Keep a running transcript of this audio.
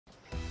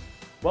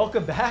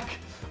Welcome back.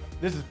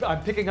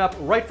 I'm picking up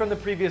right from the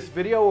previous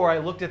video where I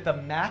looked at the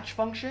match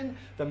function.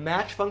 The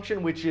match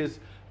function, which is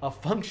a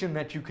function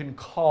that you can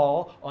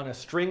call on a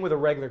string with a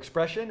regular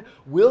expression,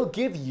 will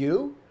give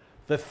you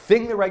the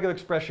thing the regular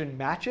expression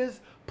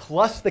matches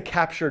plus the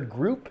captured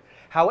group.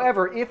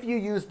 However, if you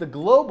use the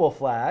global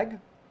flag,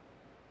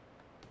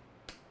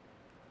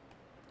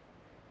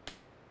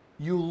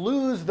 you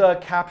lose the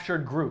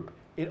captured group.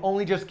 It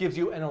only just gives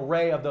you an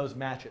array of those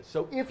matches.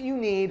 So if you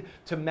need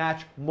to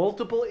match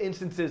multiple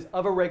instances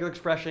of a regular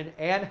expression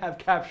and have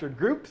captured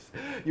groups,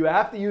 you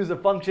have to use a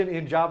function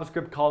in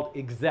JavaScript called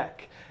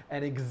exec.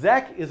 And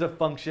exec is a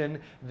function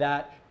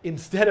that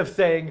instead of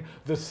saying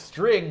the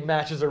string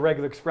matches a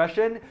regular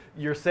expression,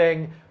 you're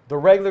saying the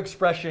regular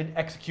expression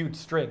executes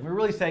string. We're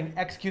really saying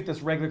execute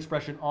this regular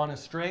expression on a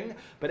string,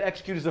 but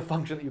execute is a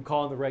function that you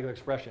call in the regular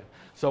expression.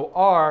 So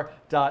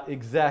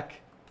r.exec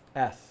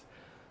s.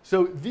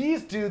 So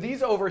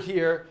these over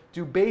here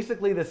do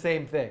basically the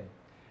same thing.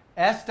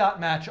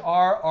 s.match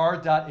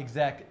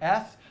r.exec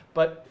s,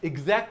 but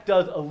exec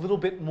does a little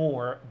bit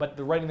more, but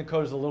the writing the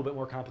code is a little bit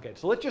more complicated.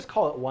 So let's just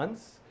call it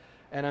once,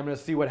 and I'm going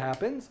to see what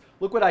happens.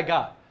 Look what I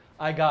got.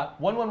 I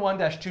got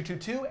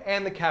 111-222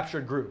 and the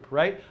captured group,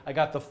 right? I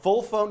got the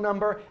full phone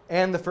number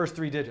and the first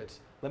 3 digits.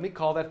 Let me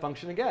call that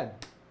function again.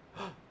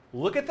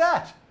 Look at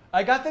that.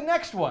 I got the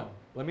next one.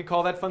 Let me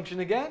call that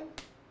function again.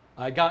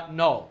 I got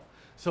null.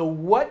 So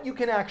what you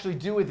can actually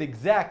do with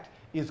exec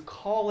is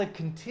call it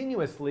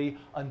continuously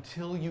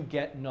until you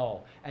get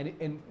null. And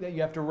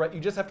you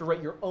just have to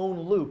write your own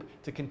loop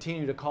to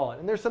continue to call it.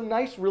 And there's some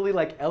nice, really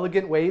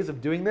elegant ways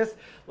of doing this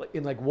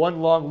in one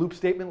long loop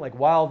statement, like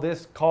while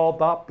this call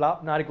bop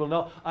blop not equal to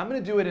null. I'm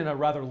going to do it in a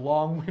rather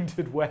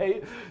long-winded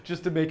way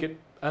just to make it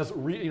as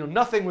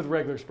nothing with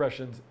regular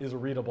expressions is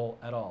readable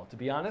at all, to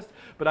be honest.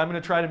 But I'm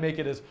going to try to make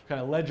it as kind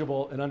of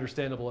legible and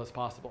understandable as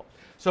possible.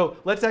 So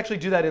let's actually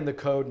do that in the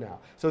code now.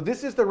 So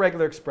this is the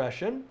regular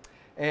expression.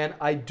 And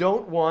I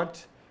don't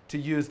want to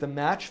use the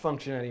match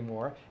function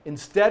anymore.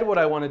 Instead, what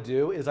I want to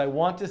do is I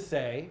want to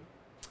say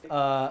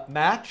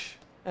match.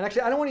 And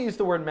actually, I don't want to use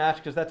the word match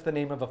because that's the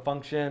name of a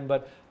function.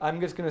 But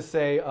I'm just going to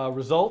say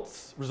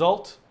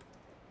result.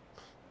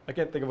 I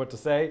can't think of what to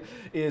say.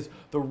 Is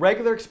the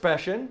regular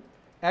expression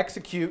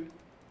execute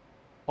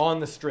on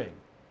the string.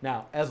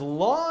 Now, as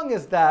long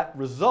as that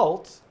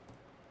result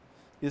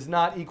is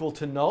not equal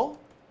to null,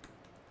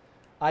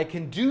 I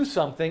can do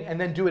something and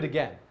then do it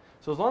again.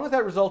 So as long as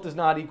that result is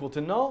not equal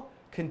to null,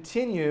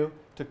 continue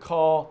to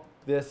call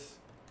this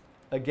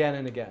again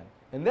and again.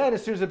 And then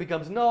as soon as it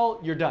becomes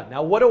null, you're done.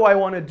 Now what do I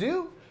want to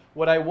do?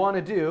 What I want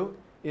to do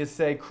is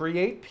say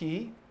create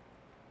p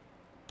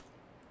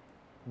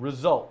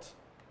result.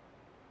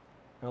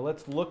 Now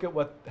let's look at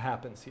what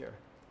happens here.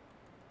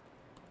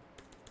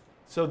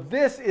 So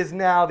this is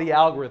now the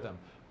algorithm.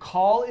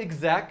 Call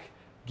exec,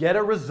 get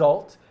a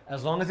result.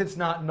 As long as it's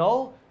not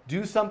null,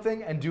 do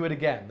something and do it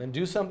again. Then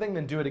do something,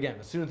 then do it again.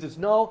 As soon as it's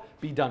null,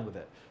 be done with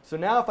it. So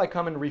now if I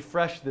come and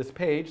refresh this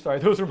page, sorry,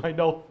 those are my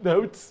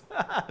notes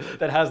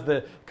that has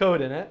the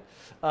code in it.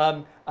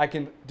 I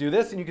can do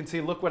this, and you can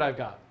see, look what I've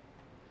got.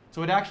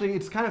 So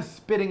it's kind of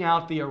spitting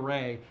out the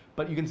array,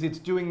 but you can see it's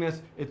doing this.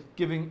 It's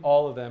giving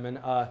all of them. And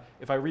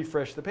if I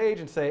refresh the page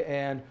and say,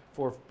 and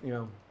for,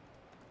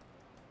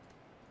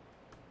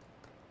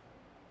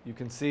 you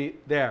can see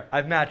there,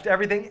 I've matched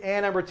everything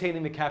and I'm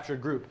retaining the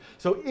captured group.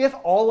 So if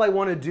all I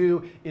want to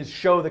do is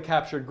show the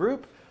captured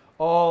group,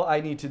 all I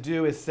need to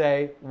do is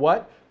say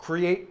what?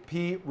 Create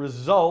p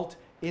result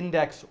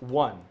index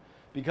 1.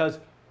 Because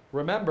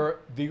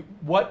remember,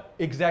 what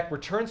exec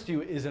returns to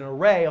you is an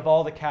array of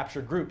all the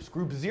captured groups.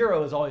 Group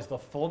 0 is always the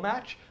full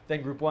match,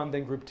 then group 1,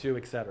 then group 2,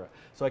 etc.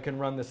 So I can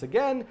run this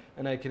again,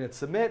 and I can hit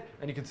submit,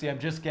 and you can see I'm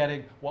just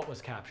getting what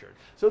was captured.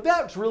 So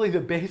that's really the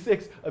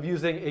basics of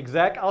using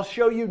exec. I'll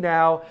show you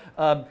now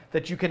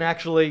that you can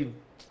actually,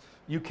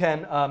 you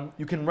can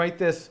write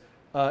this,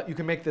 you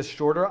can make this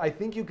shorter. I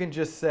think you can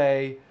just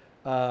say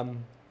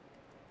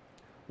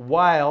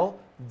while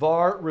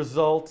var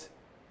result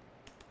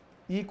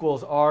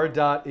equals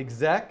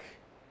r.exec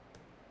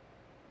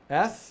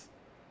s.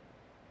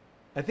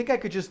 I think I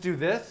could just do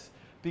this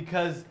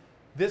because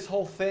this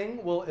whole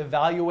thing will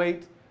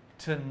evaluate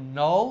to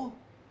null.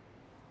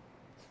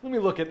 Let me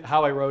look at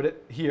how I wrote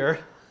it here.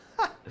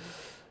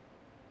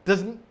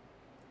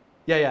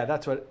 Yeah,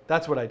 that's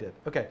what I did.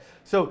 Okay,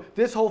 so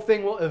this whole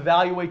thing will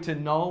evaluate to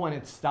null when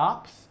it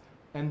stops,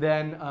 and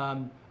then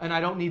and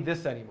I don't need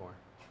this anymore.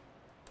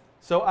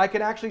 So I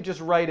can actually just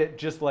write it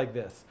just like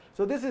this.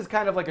 So this is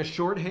kind of like a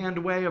shorthand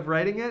way of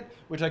writing it,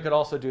 which I could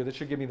also do. This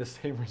should give me the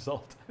same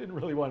result. I didn't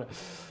really want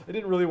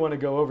to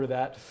go over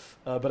that,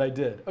 but I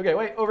did. Okay,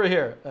 wait, over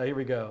here. Here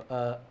we go.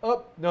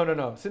 Oh,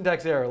 no.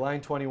 Syntax error, line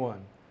 21.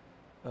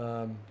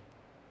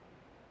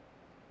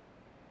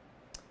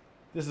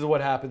 This is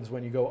what happens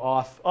when you go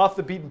off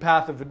the beaten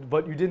path of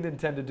what you didn't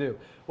intend to do.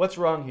 What's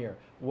wrong here?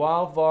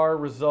 While var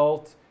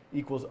result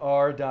equals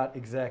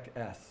r.exec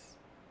s.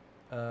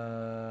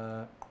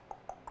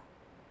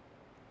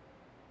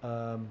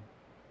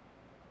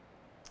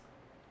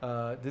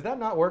 Did that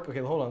not work? Okay,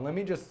 hold on. Let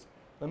me just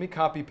let me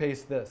copy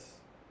paste this.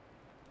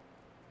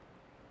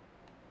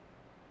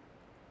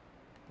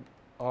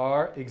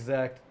 R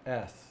exec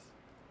s.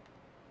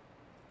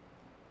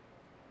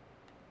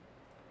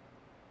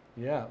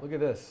 Yeah, look at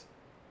this.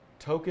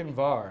 Token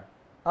var.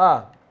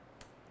 Ah.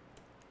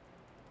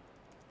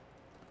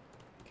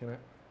 Can I?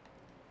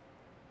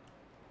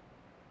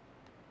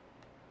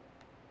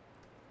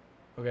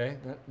 Okay,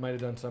 that might have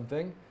done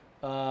something.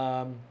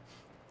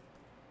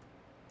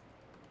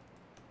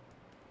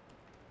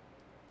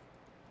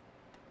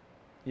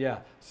 Yeah.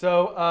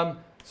 So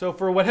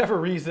for whatever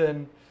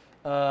reason,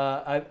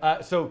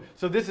 so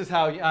this is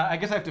how. I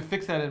guess I have to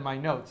fix that in my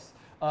notes.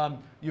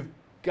 You've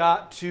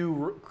got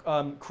to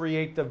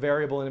create the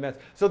variable in advance.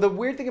 So the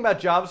weird thing about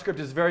JavaScript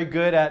is very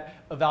good at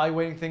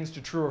evaluating things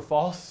to true or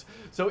false.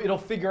 So it'll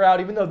figure out,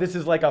 even though this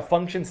is like a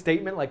function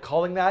statement, like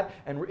calling that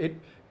and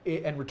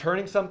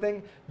returning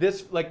something.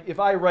 This, like, if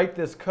I write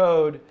this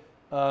code,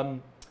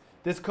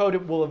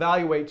 it will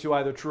evaluate to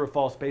either true or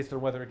false based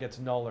on whether it gets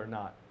null or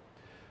not.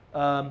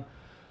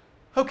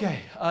 Okay,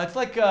 it's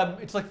like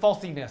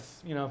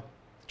falsiness, you know,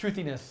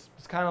 truthiness.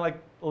 It's kind of like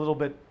a little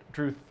bit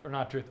truth or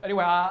not truth.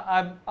 Anyway,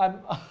 I'm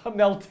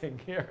melting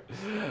here,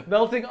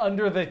 melting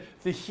under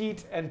the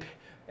heat and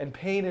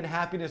pain and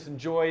happiness and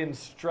joy and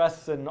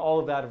stress and all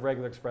of that of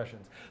regular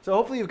expressions. So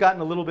hopefully you've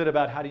gotten a little bit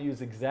about how to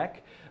use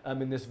exec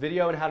in this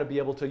video and how to be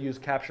able to use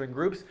capturing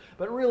groups.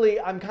 But really,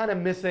 I'm kind of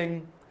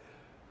missing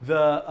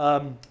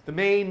the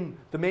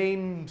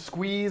main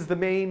squeeze, the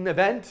main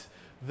event,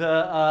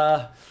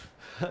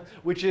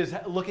 which is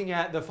looking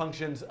at the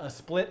functions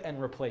split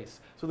and replace.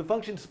 So the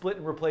functions split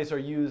and replace are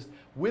used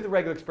with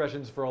regular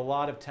expressions for a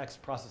lot of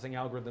text processing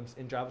algorithms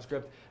in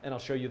JavaScript, and I'll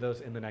show you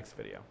those in the next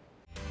video.